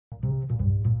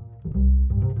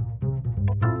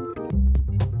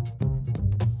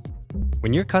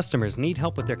When your customers need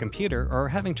help with their computer or are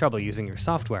having trouble using your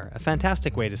software, a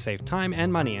fantastic way to save time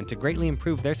and money and to greatly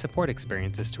improve their support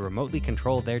experience is to remotely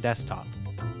control their desktop.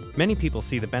 Many people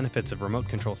see the benefits of remote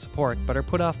control support but are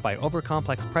put off by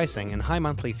over-complex pricing and high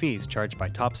monthly fees charged by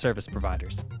top service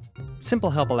providers.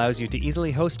 SimpleHelp allows you to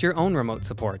easily host your own remote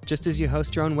support just as you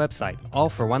host your own website, all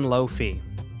for one low fee.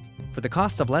 For the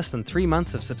cost of less than 3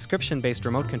 months of subscription-based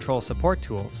remote control support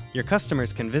tools, your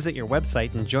customers can visit your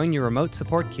website and join your remote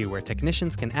support queue where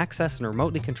technicians can access and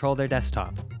remotely control their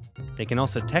desktop. They can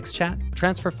also text chat,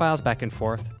 transfer files back and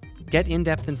forth, get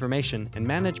in-depth information, and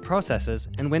manage processes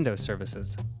and Windows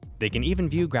services. They can even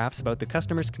view graphs about the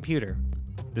customer's computer.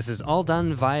 This is all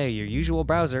done via your usual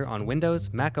browser on Windows,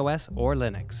 macOS, or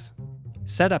Linux.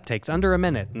 Setup takes under a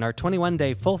minute, and our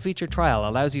 21-day full-feature trial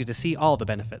allows you to see all the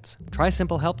benefits. Try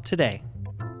SimpleHelp today.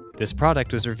 This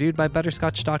product was reviewed by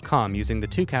Butterscotch.com using the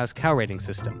Tucows cow rating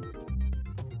system.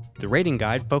 The rating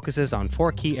guide focuses on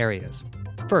 4 key areas.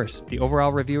 First, the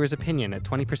overall reviewer's opinion at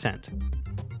 20%.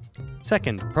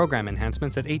 Second, program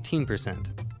enhancements at 18%.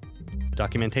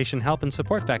 Documentation help and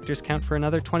support factors count for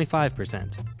another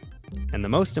 25%. And the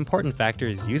most important factor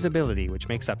is usability, which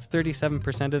makes up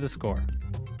 37% of the score.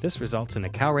 This results in a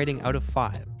cow rating out of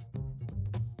 5.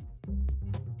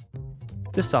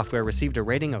 This software received a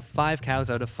rating of 5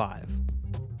 cows out of 5.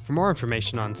 For more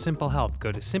information on SimpleHelp,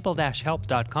 go to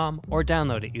simple-help.com or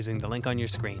download it using the link on your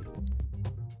screen.